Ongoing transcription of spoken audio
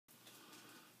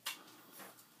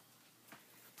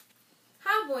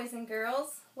boys and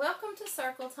girls. Welcome to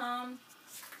Circle Time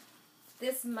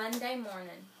this Monday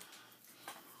morning.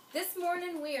 This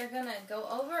morning we are going to go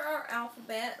over our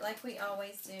alphabet like we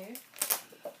always do.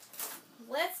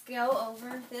 Let's go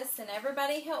over this and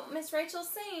everybody help Miss Racheal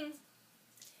sing.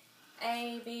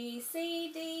 A, B,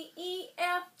 C, D, E,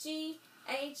 F, G,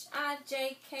 H, I,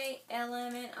 J, K, L,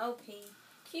 M, N, O, P,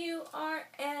 Q, R,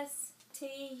 S, T,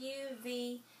 U,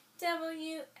 V,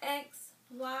 W, X,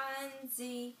 Y, and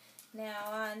Z.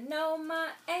 Now I know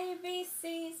my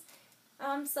ABCs.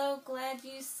 I'm so glad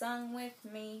you sung with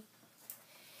me.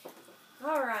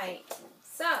 Alright,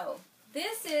 so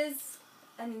this is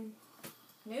a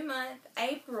new month,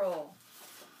 April.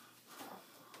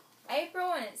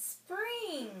 April and it's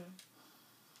spring.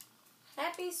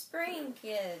 Happy spring,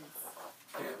 kids.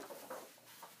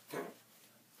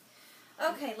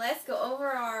 Okay, let's go over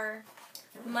our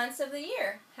months of the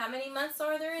year. How many months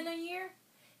are there in a year?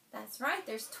 That's right,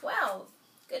 there's 12.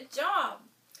 Good job.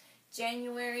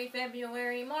 January,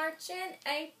 February, March, and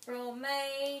April,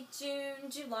 May, June,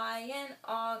 July, and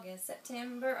August,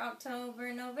 September,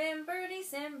 October, November,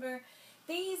 December.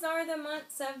 These are the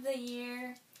months of the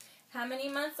year. How many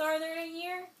months are there in a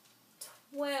year?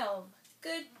 12.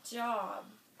 Good job.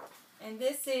 And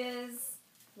this is,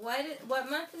 what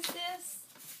month is this?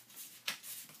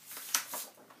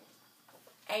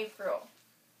 April.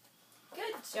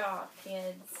 Good job,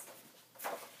 kids.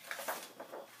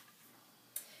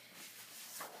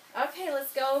 Okay,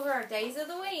 let's go over our days of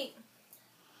the week.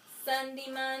 Sunday,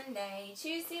 Monday,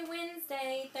 Tuesday,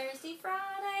 Wednesday, Thursday,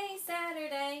 Friday,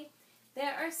 Saturday.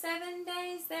 There are 7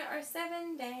 days, there are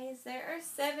 7 days, there are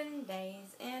 7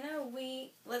 days in a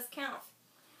week. Let's count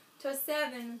to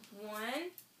 7. 1,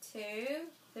 2,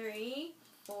 3,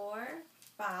 4,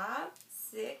 5,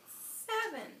 6,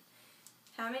 7.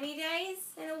 How many days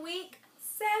in a week?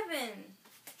 7.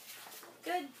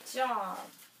 Good job.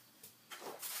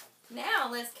 Now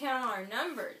let's count our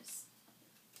numbers.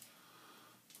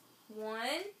 1,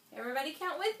 everybody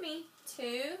count with me.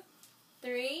 2,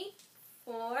 3,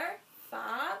 4,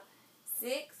 5,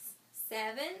 6,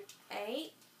 7,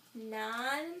 8,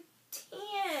 9,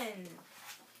 10.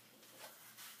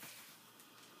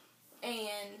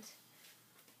 And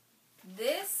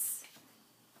this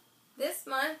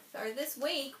month, or this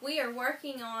week, we are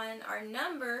working on our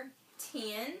number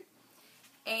 10,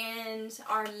 and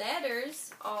our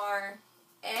letters are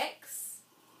X,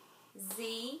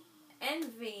 Z, and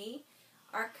V.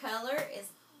 Our color is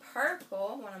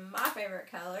purple, one of my favorite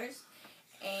colors,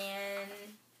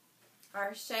 and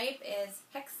our shape is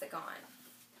hexagon.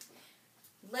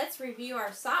 Let's review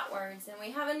our sight words, and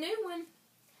we have a new one.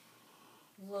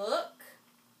 Look,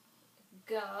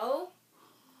 go,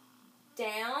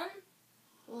 down,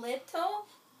 little,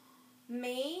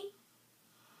 me,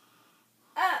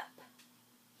 up,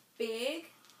 big,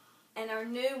 and our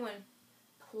new one,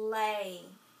 play.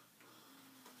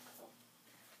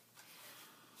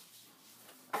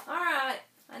 Alright,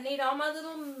 I need all my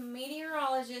little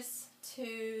meteorologists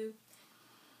to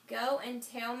go and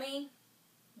tell me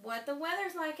what the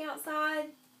weather's like outside.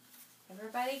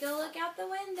 Everybody go look out the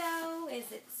window.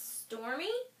 Is it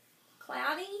stormy,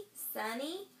 cloudy,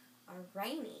 sunny, or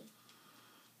rainy?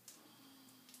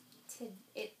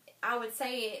 I would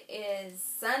say it is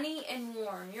sunny and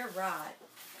warm. You're right.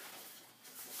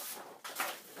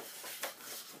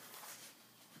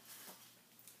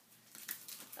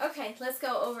 Okay, let's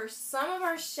go over some of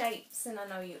our shapes, and I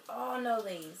know you all know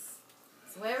these.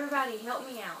 So everybody help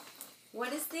me out.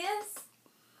 What is this?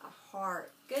 A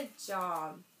heart. Good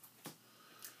job.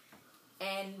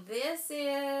 And this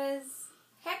is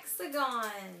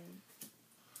hexagon.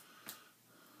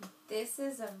 This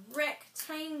is a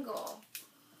rectangle.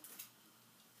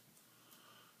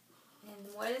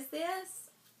 And what is this?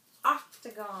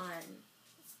 Octagon.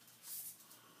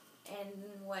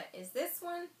 And what is this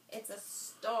one? It's a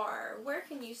star. Where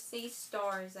can you see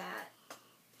stars at?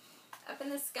 Up in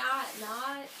the sky at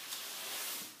night.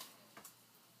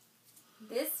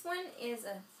 This one is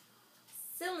a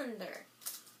cylinder.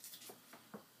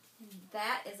 And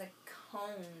that is a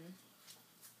cone.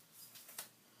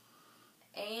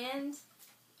 And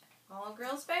all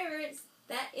girls' favorites,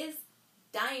 that is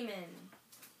diamond.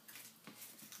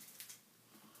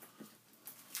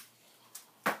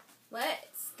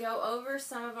 Let's go over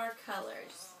some of our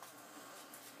colors.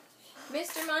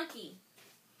 Mr. Monkey.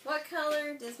 What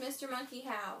color does Mr. Monkey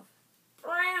have?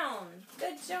 Brown.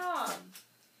 Good job.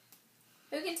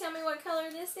 Who can tell me what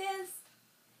color this is?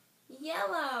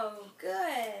 Yellow.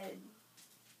 Good.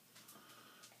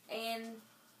 And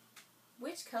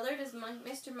which color does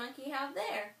Mr. Monkey have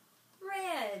there?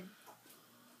 Red.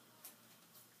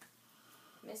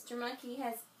 Mr. Monkey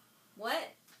has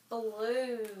what?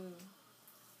 blue.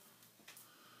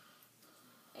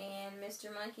 And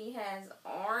Mr. Monkey has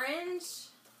orange.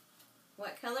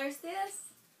 What color is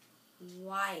this?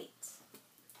 White.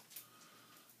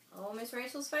 Oh, Miss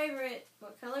Racheal's favorite.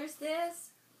 What color is this?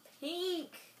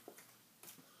 Pink.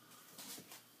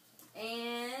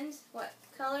 And what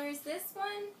color is this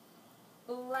one?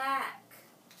 Black.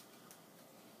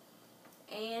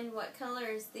 And what color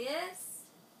is this?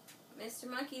 Mr.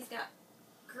 Monkey's got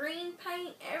green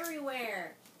paint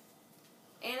everywhere.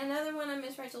 And another one of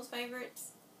Miss Racheal's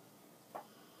favorites,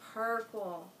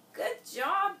 purple. Good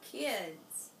job,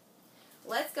 kids.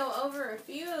 Let's go over a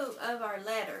few of our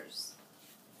letters.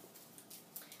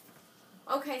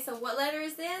 Okay, so what letter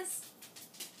is this?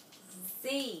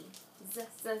 Z.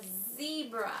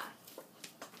 Zebra.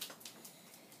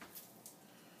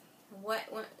 What?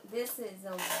 This is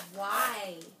a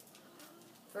Y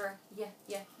for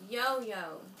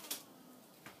yo-yo.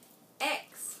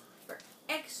 X for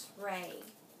X-ray.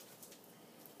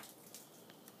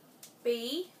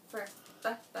 B for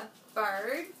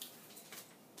bird.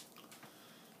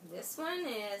 This one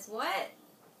is what?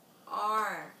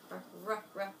 R for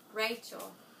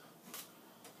Racheal.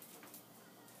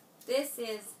 This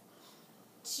is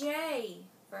J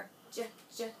for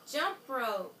jump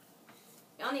rope.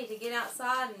 Y'all need to get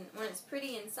outside and when it's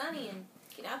pretty and sunny and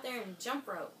get out there and jump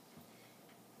rope.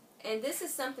 And this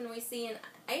is something we see in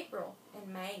April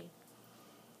and May.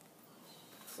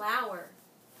 Flower.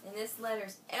 And this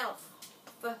letter's F.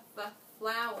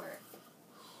 Flower.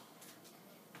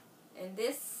 And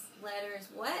this letter is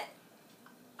what?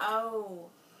 O.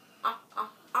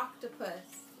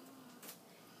 Octopus.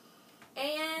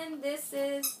 And this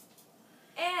is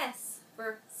S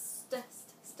for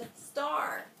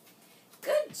star.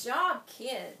 Good job,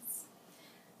 kids.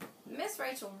 Miss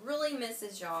Racheal really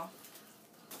misses y'all.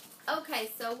 Okay,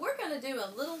 so we're going to do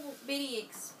a little bitty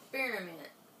experiment.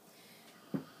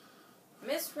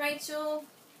 Miss Racheal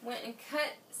went and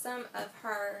cut some of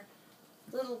her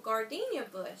little gardenia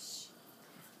bush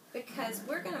because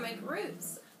we're going to make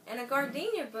roots. And a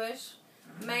gardenia bush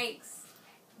makes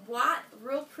white,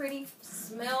 real pretty,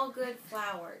 smell good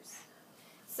flowers.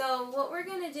 So what we're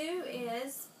going to do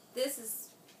is, this is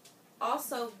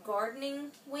also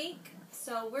gardening week,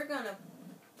 so we're going to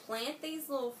plant these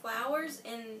little flowers.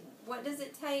 And what does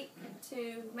it take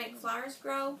to make flowers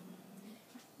grow?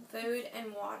 Food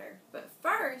and water. But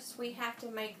first we have to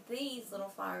make these little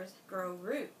flowers grow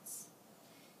roots.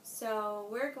 So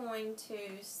we're going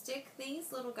to stick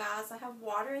these little guys, I have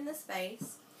water in this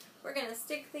vase. We're going to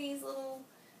stick these little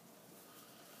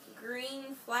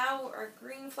green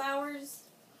flowers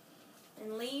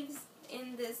and leaves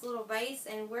in this little vase,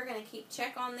 and we're going to keep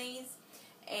check on these,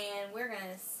 and we're going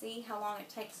to see how long it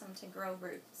takes them to grow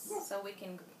roots so we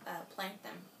can plant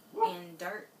them in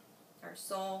dirt or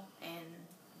soil and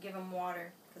give them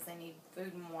water because they need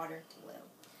food and water to live.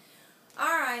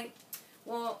 Alright,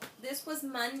 well, this was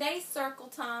Monday Circle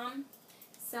Time,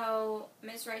 so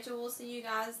Miss Racheal will see you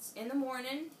guys in the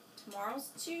morning. Tomorrow's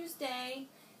Tuesday.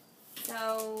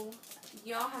 So,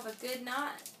 y'all have a good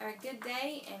night, or a good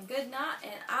day, and good night,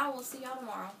 and I will see y'all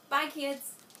tomorrow. Bye,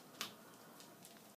 kids.